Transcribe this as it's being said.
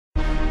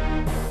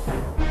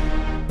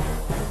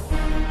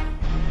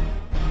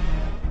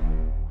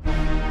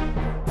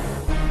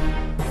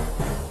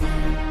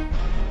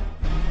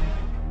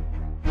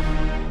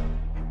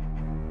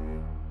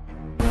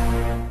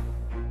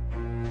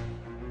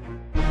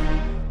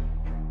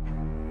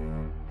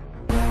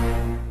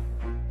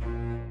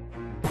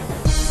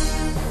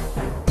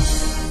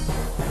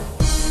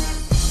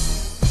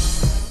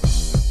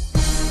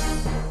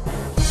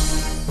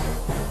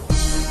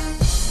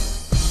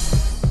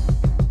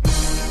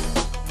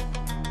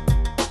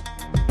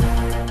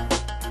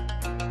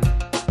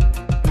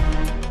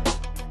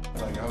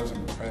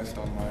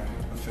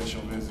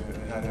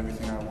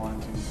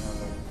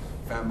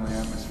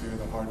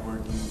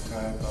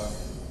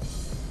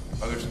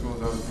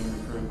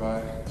by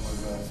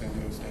was San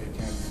Diego State,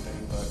 Kansas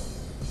State,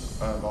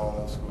 but out of all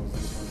those schools,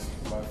 this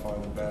was by far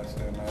the best.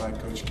 And I like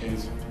Coach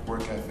K's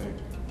work ethic.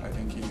 I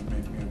think he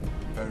made me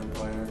a better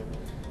player.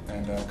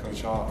 And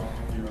Coach Hall,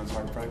 he runs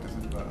hard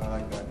practices, but I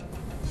like that.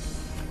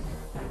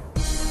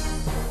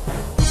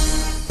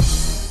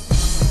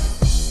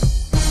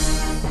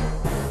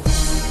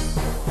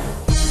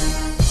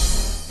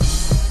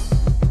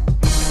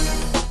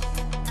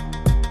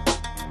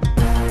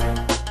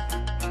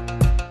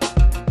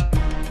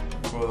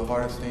 Well, the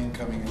hardest thing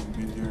coming in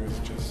mid-year is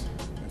just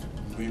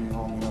leaving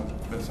home.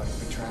 That's like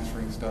the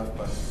transferring stuff.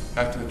 But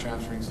after the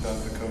transferring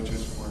stuff, the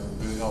coaches were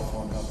really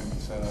helpful in helping me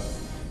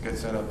get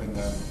set up in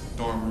the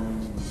dorm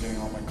rooms and getting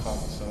all my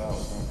classes. So that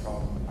was no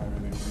problem. I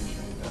really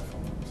appreciate that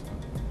from them. So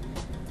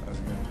that was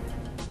good.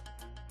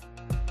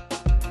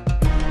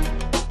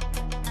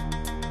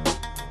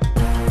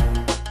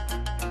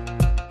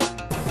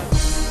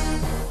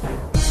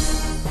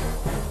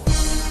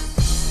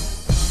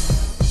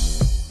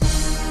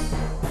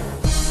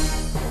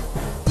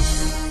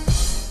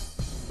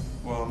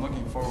 Well, I'm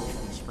looking forward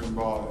from spring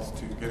ball is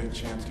to get a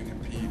chance to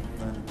compete,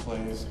 learn the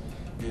plays,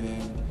 get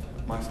in.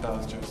 My style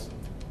is just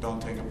don't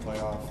take a play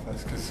off.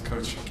 That's because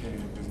Coach K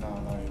does not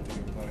allow you to take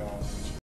a play off.